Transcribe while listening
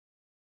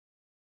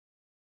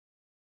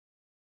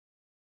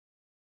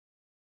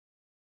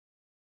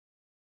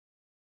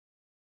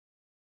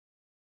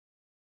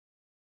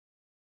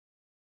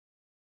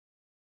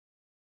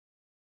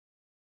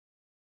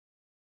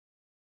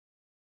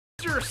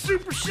Your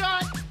super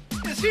shot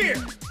is here.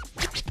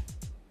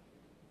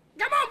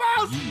 Come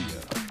on, boss.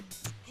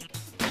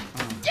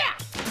 Yeah.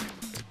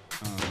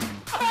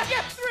 I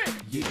got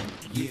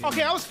 3.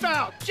 Okay, I was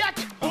fouled.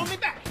 Jacket, hold me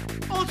back.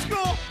 Old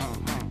school.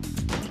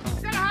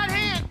 Got a hot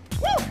hand.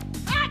 Woo!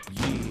 Hot.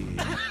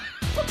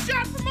 Hook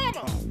shot for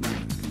mama.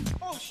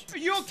 Oh, are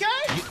you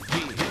okay?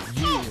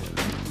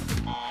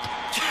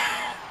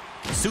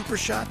 Super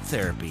Shot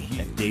Therapy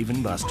at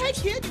Dave & Buster's.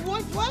 Hey, kid, you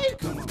want to play?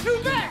 Too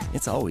bad.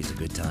 It's always a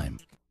good time.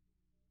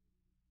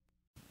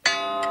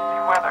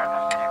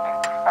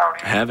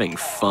 Having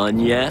fun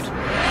yet?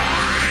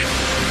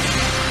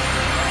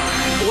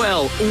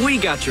 Well, we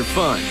got your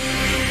fun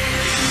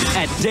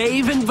at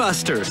Dave &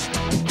 Buster's.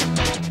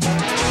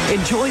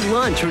 Enjoy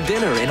lunch or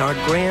dinner in our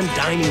grand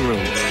dining room,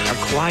 a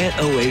quiet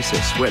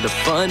oasis where the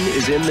fun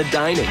is in the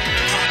dining.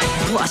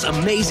 Plus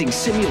amazing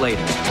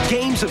simulators,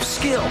 games of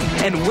skill,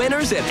 and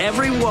winners at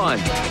every one.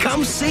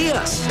 Come see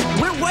us.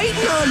 We're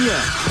waiting on you.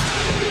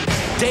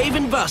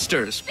 Dave &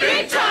 Buster's.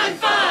 Big time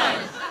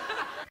fun!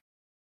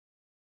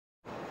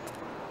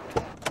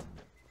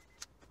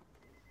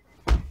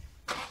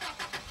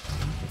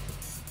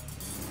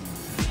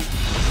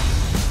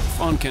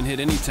 Fun can hit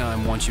any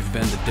time once you've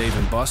been to Dave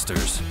 &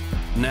 Buster's.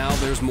 Now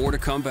there's more to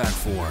come back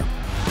for.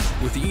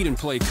 With the Eat and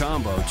Play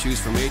combo, choose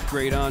from 8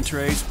 great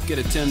entrees, get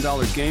a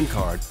 $10 game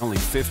card, only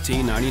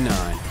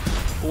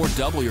 $15.99. Or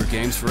double your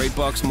games for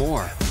 $8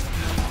 more.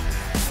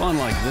 Fun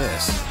like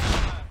this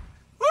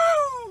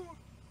Woo!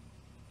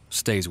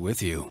 stays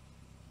with you.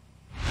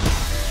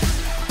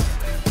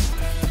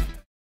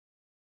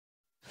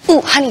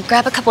 Ooh, honey,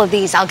 grab a couple of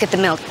these. I'll get the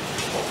milk.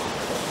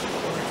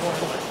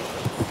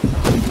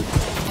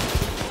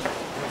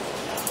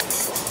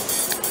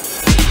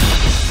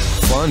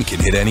 Fun can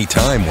hit any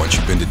time once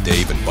you've been to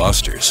Dave &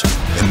 Buster's.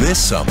 And this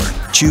summer,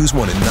 choose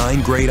one of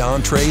 9 great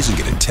entrees and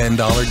get a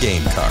 $10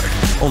 game card,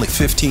 only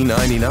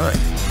 $15.99.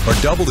 Or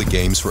double the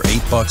games for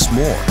 $8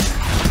 more.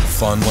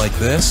 Fun like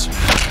this?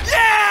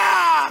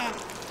 Yeah!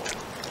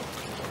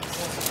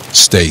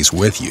 Stays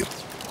with you.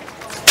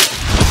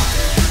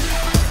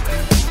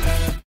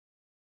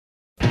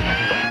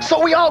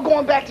 So we all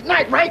going back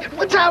tonight, right?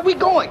 What time we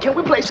going? Can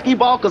we play skee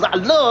ball? Because I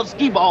love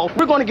skee ball.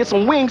 We're going to get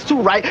some wings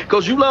too, right?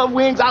 Because you love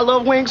wings, I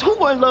love wings. Who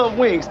wouldn't love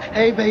wings?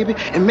 Hey, baby.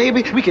 And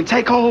maybe we can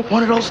take home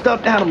one of those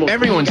stuffed animals.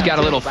 Everyone's got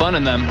a little fun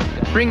in them.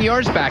 Bring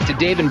yours back to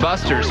Dave &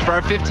 Buster's for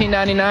our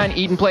 $15.99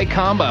 Eat and Play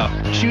combo.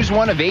 Choose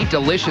one of 8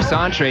 delicious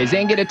entrees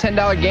and get a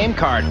 $10 game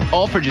card,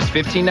 all for just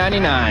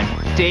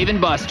 $15.99. Dave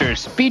 &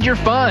 Buster's. Feed your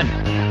fun.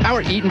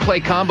 Our Eat and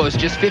Play combo is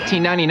just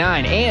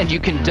 $15.99, and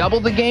you can double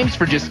the games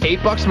for just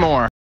 $8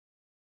 more.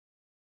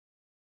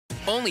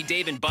 Only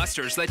Dave &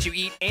 Buster's lets you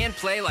eat and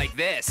play like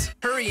this.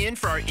 Hurry in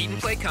for our Eat and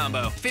Play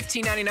combo.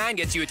 $15.99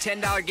 gets you a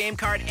 $10 game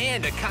card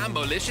and a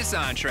combo-licious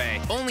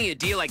entree. Only a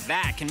deal like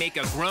that can make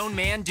a grown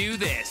man do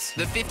this.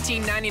 The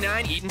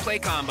 $15.99 Eat and Play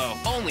combo.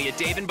 Only at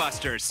Dave &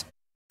 Buster's.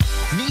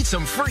 Need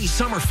some free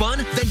summer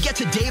fun? Then get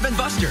to Dave &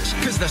 Buster's,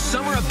 because the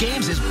Summer of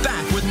Games is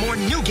back with more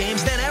new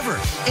games than ever.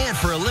 And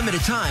for a limited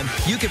time,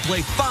 you can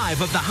play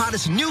 5 of the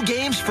hottest new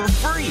games for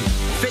free.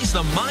 Face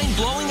the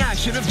mind-blowing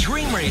action of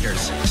Dream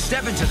Raiders.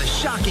 Step into the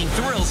shocking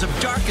thrills of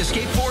Dark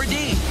Escape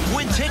 4D.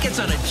 Win tickets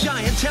on a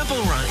giant temple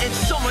run and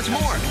so much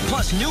more.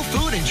 Plus new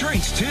food and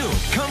drinks, too.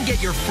 Come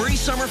get your free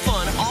summer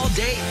fun all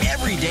day,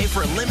 every day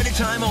for a limited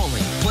time only.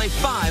 Play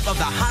 5 of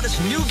the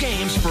hottest new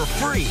games for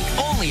free,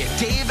 only at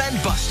Dave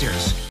 &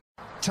 Buster's.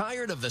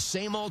 Tired of the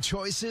same old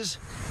choices?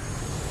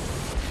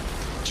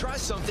 Try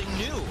something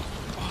new.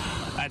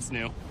 That's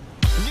new.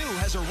 New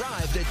has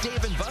arrived at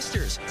Dave &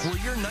 Buster's,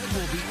 where your night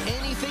will be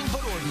anything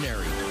but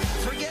ordinary.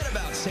 Forget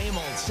about same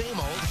old,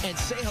 and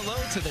say hello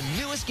to the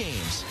newest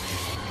games.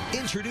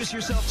 Introduce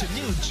yourself to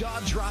new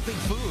jaw-dropping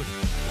food,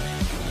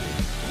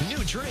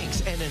 new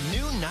drinks, and a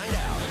new night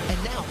out. And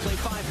now play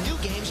 5 new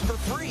games for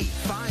free.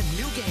 5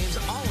 new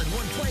games all in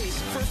one place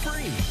for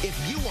free. If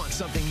you want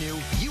something new,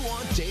 you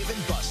want Dave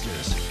 &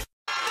 Buster's.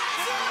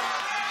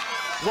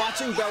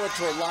 Watching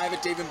Bellator live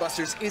at Dave &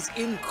 Buster's is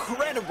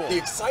incredible. The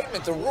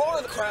excitement, the roar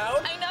of the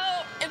crowd. I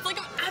know. It's like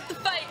I'm at the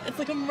fight. It's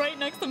like I'm right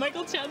next to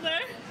Michael Chandler.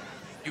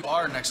 You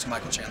are next to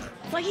Michael Chandler.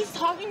 It's like he's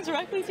talking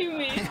directly to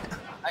me.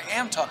 I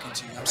am talking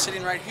to you. I'm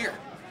sitting right here.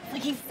 It's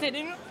like he's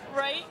sitting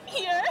right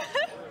here.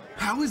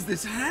 How is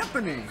this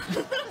happening?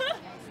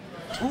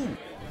 Ooh.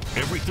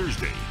 Every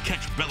Thursday,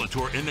 catch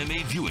Bellator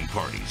MMA viewing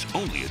parties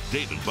only at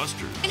Dave &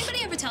 Buster's. Anybody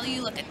ever tell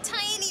you look a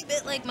tiny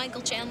bit like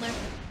Michael Chandler?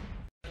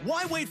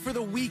 Why wait for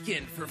the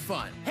weekend for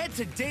fun? Head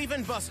to Dave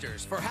 &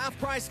 Buster's for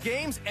half-price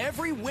games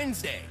every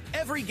Wednesday.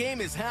 Every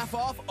game is half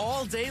off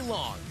all day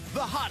long.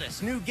 The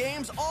hottest new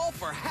games all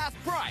for half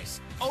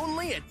price.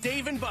 Only at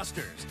Dave &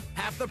 Buster's.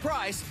 Half the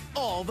price,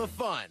 all the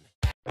fun.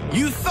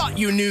 You thought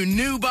you knew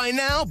new by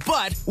now,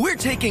 but we're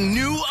taking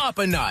new up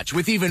a notch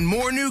with even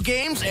more new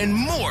games and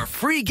more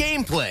free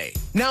gameplay.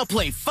 Now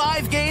play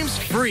 5 games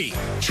free.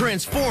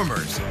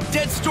 Transformers,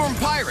 Dead Storm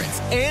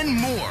Pirates, and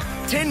more.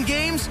 10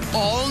 games,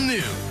 all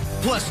new.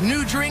 Plus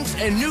new drinks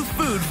and new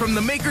food from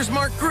the Maker's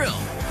Mark Grill.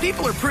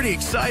 People are pretty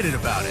excited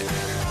about it.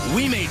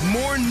 We made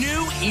more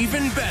new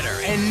even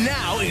better, and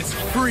now it's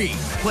free.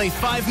 Play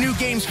 5 new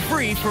games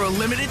free for a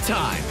limited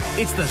time.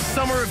 It's the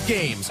Summer of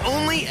Games,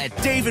 only at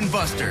Dave &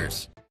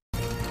 Buster's.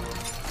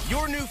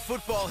 Your new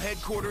football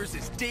headquarters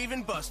is Dave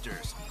 &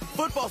 Buster's.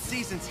 Football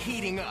season's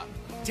heating up.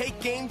 Take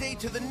game day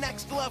to the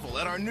next level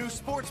at our new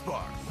sports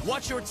bar.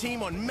 Watch your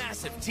team on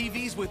massive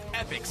TVs with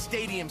epic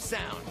stadium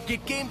sound.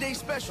 Get game day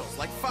specials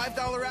like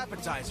 $5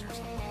 appetizers.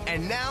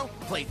 And now,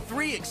 play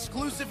 3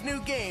 exclusive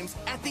new games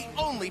at the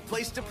only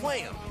place to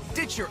play them.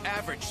 Ditch your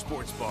average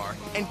sports bar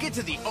and get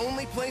to the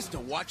only place to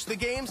watch the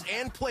games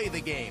and play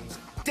the games.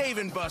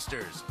 Dave &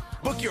 Buster's.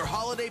 Book your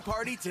holiday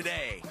party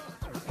today.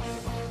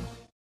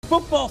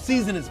 Football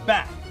season is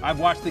back. I've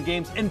watched the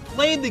games and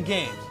played the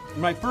games.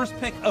 My first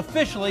pick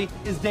officially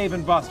is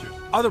Dave & Buster's.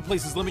 Other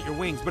places limit your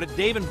wings, but at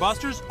Dave &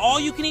 Buster's, all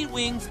you can eat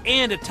wings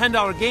and a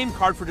 $10 game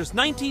card for just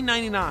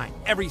 $19.99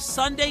 every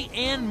Sunday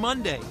and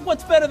Monday.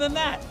 What's better than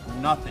that?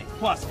 Nothing.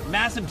 Plus,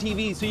 massive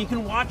TVs so you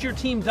can watch your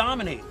team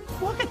dominate.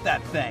 Look at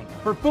that thing.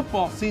 For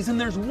football season,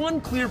 there's one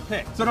clear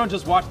pick. So don't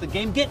just watch the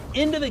game, get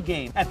into the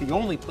game at the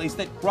only place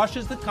that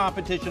crushes the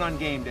competition on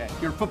game day.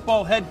 Your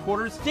football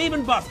headquarters,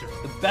 Dave & Buster's,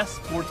 the best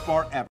sports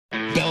bar ever.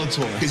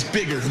 Bellator is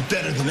bigger and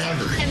better than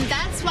ever. And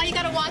that's why you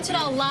gotta watch it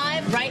all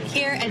live right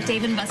here at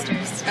Dave &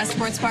 Buster's. Best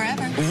sports bar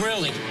ever.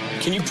 Really?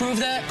 Can you prove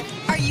that?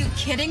 Are you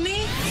kidding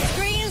me?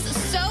 Screens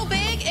so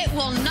big it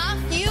will knock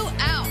you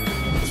out.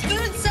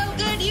 Food so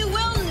good you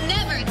will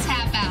never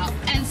tap out.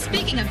 And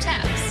speaking of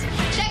taps,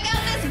 check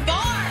out this bar.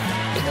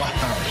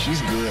 Wow,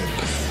 she's good.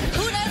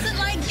 Who doesn't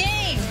like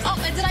games?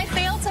 Oh, and did I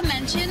fail to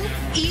mention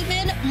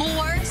even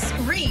more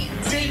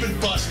screens?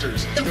 Dave &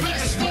 Buster's, the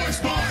best sports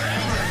bar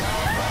ever.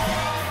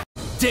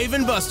 Dave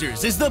 &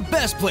 Buster's is the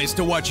best place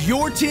to watch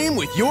your team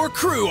with your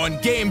crew on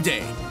game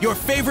day. Your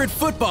favorite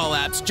football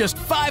apps just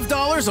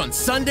 $5 on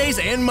Sundays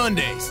and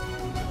Mondays.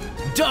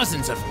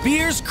 Dozens of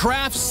beers,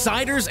 crafts,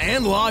 ciders,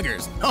 and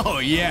lagers. Oh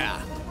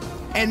yeah.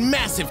 And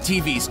massive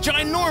TVs,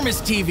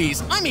 ginormous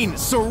TVs. I mean,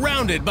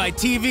 surrounded by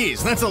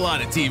TVs. That's a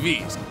lot of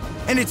TVs.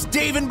 And it's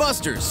Dave &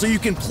 Buster's, so you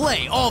can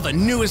play all the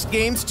newest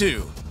games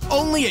too.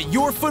 Only at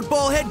your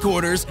football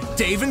headquarters,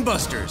 Dave &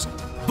 Buster's.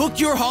 Book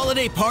your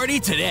holiday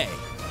party today.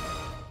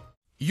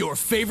 Your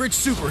favorite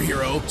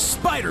superhero,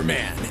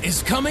 Spider-Man,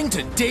 is coming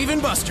to Dave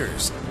 &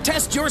 Buster's.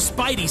 Test your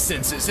Spidey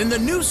senses in the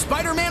new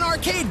Spider-Man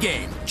arcade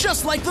game,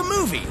 just like the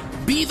movie.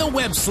 Be the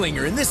web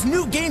slinger in this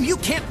new game you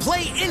can't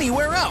play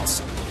anywhere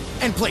else.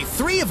 And play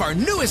 3 of our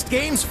newest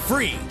games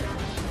free.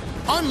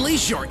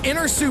 Unleash your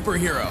inner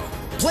superhero.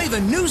 Play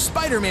the new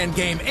Spider-Man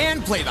game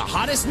and play the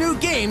hottest new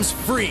games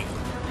free.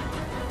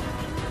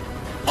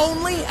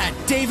 Only at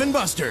Dave &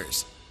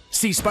 Buster's.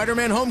 See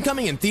Spider-Man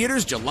Homecoming in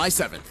theaters July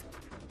 7th.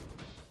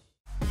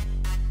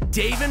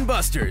 Dave &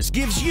 Buster's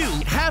gives you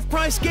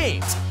half-price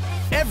games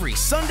every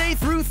Sunday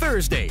through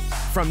Thursday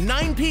from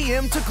 9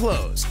 p.m. to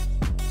close.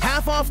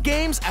 Half-off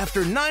games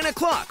after 9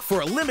 o'clock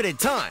for a limited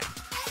time.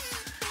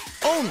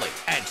 Only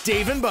at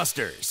Dave &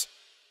 Buster's.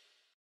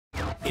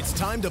 It's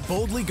time to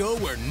boldly go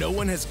where no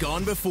one has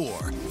gone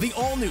before. The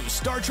all-new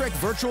Star Trek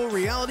virtual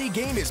reality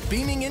game is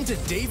beaming into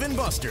Dave &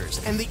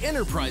 Buster's, and the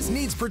Enterprise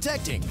needs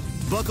protecting.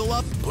 Buckle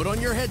up, put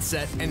on your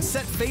headset, and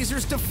set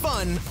phasers to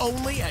fun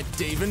only at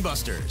Dave &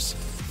 Buster's.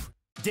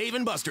 Dave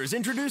 & Buster's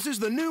introduces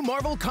the new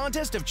Marvel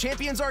Contest of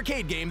Champions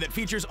arcade game that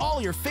features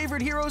all your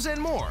favorite heroes and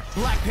more.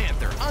 Black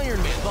Panther,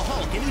 Iron Man, the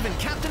Hulk, and even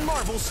Captain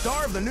Marvel,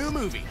 star of the new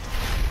movie.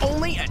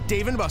 Only at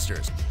Dave &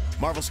 Buster's.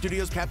 Marvel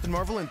Studios' Captain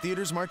Marvel in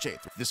theaters March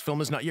 8th. This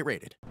film is not yet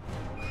rated.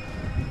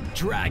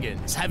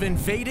 Dragons have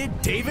invaded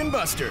Dave &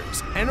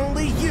 Buster's, and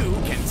only you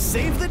can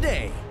save the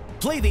day.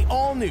 Play the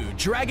all-new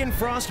Dragon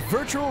Frost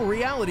virtual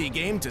reality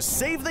game to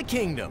save the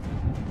kingdom.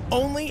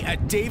 Only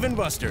at Dave &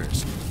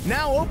 Buster's.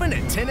 Now open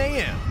at 10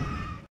 a.m.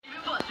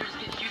 Buster's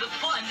gives you the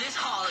fun this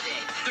holiday.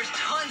 There's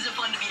tons of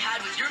fun to be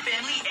had with your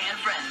family and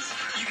friends.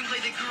 You can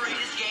play the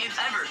greatest games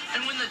ever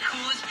and win the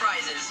coolest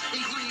prizes,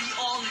 including the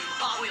all-new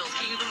Hot Wheels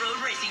King of the Road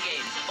racing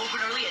game. Open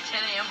early at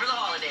 10 a.m. for the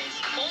holidays.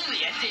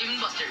 Only at Dave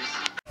 & Buster's.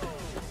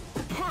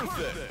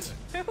 Perfect.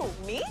 Who,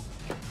 me?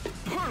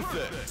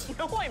 Perfect.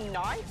 No, I'm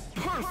not.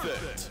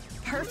 Perfect.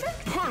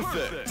 Perfect?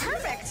 Perfect.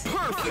 Perfect.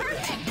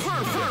 Perfect.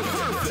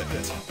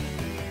 Perfect.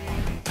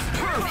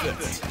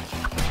 Perfect.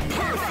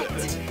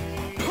 Perfect.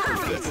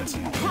 Perfect.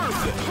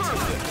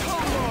 Perfect.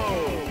 Combo.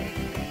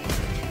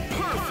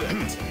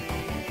 Perfect.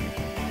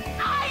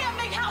 I am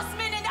Big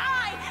Houseman and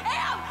I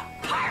am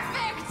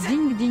perfect!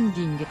 Ding, ding,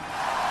 ding.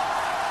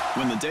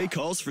 When the day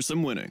calls for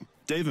some winning,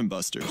 Dave &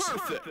 Buster's.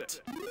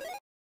 Perfect.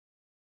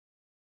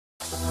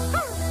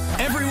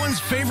 Everyone's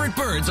favorite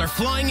birds are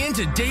flying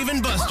into Dave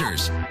 &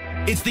 Buster's.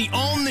 It's the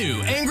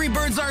all-new Angry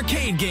Birds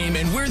arcade game,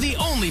 and we're the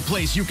only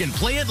place you can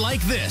play it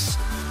like this.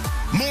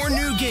 More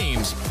new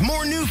games,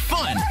 more new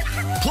fun.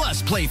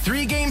 Plus, play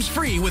 3 games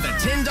free with a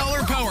 $10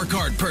 power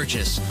card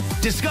purchase.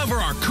 Discover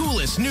our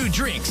coolest new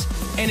drinks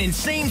and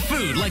insane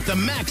food like the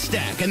Max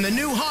Stack and the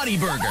new Hottie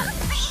Burger.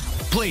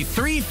 Play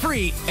 3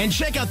 free and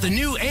check out the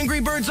new Angry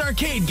Birds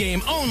arcade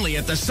game only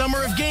at the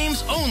Summer of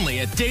Games, only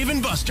at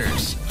Dave &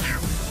 Buster's.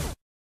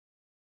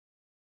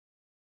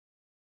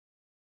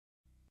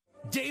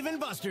 Dave &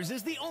 Buster's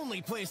is the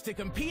only place to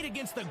compete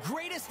against the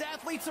greatest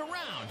athletes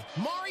around,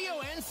 Mario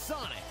and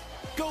Sonic.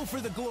 Go for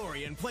the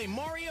glory and play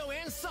Mario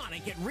and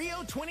Sonic at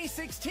Rio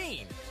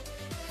 2016.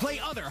 Play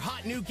other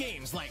hot new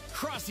games like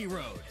Crossy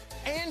Road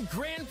and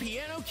Grand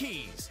Piano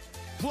Keys.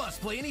 Plus,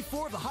 play any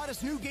 4 of the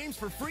hottest new games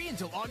for free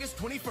until August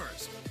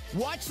 21st.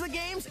 Watch the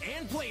games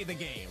and play the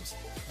games.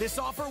 This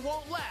offer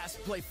won't last.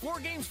 Play 4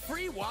 games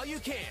free while you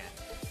can.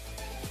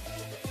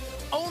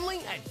 Only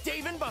at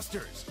Dave &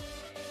 Buster's.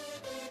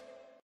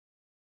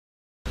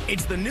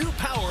 It's the new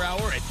Power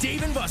Hour at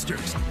Dave &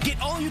 Buster's. Get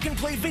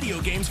all-you-can-play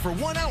video games for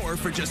 1 hour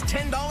for just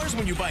 $10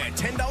 when you buy a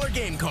 $10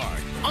 game card.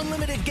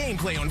 Unlimited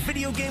gameplay on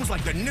video games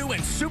like the new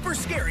and super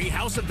scary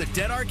House of the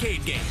Dead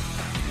arcade game.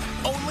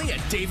 Only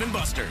at Dave &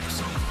 Buster's.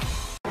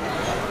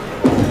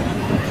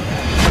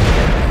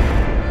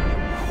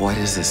 What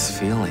is this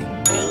feeling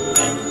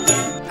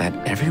that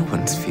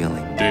everyone's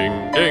feeling?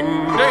 Ding, ding,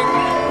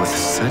 ding. With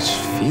such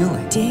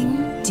feeling.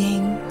 Ding,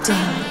 ding,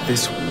 ding.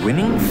 This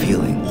winning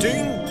feeling.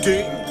 Ding,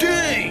 ding,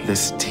 ding.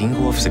 This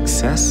tingle of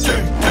success.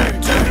 Ding,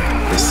 ding,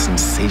 ding. This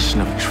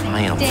sensation of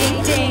triumph.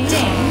 Ding, ding,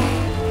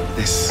 ding.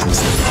 This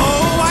sensation.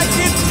 Oh, I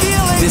can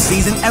feel it! This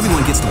season,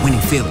 everyone gets the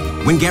winning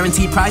feeling. Win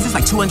guaranteed prizes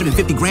like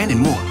 $250 grand and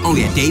more.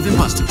 Only at Dave &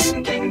 Buster's.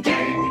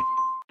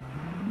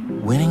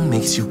 Winning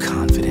makes you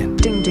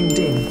confident. Ding, ding,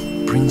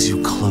 ding. Brings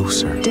you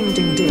closer. Ding,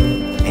 ding,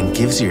 ding. And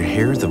gives your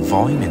hair the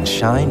volume and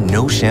shine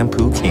no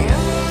shampoo can.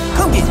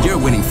 Come get your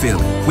winning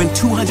feeling. Win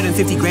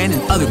 $250 grand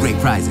and other great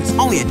prizes.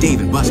 Only at Dave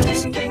 &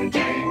 Buster's.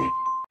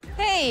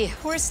 Hey,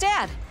 where's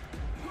Dad?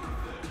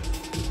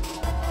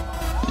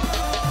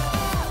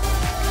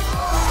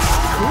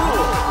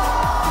 Cool.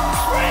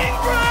 Spring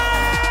break!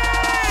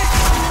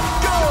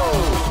 Go!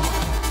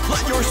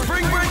 Let your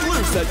spring break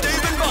loose at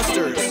Dave &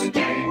 Buster's.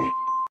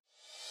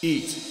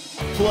 Eat,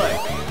 play,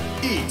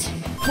 eat,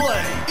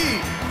 play,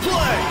 eat,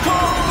 play,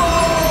 combo!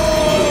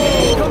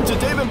 Come to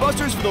Dave &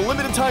 Buster's for the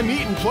limited time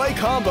eat and play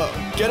combo.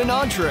 Get an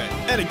entree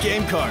and a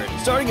game card,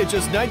 starting at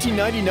just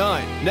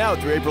 $19.99, now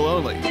through April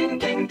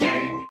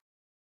only.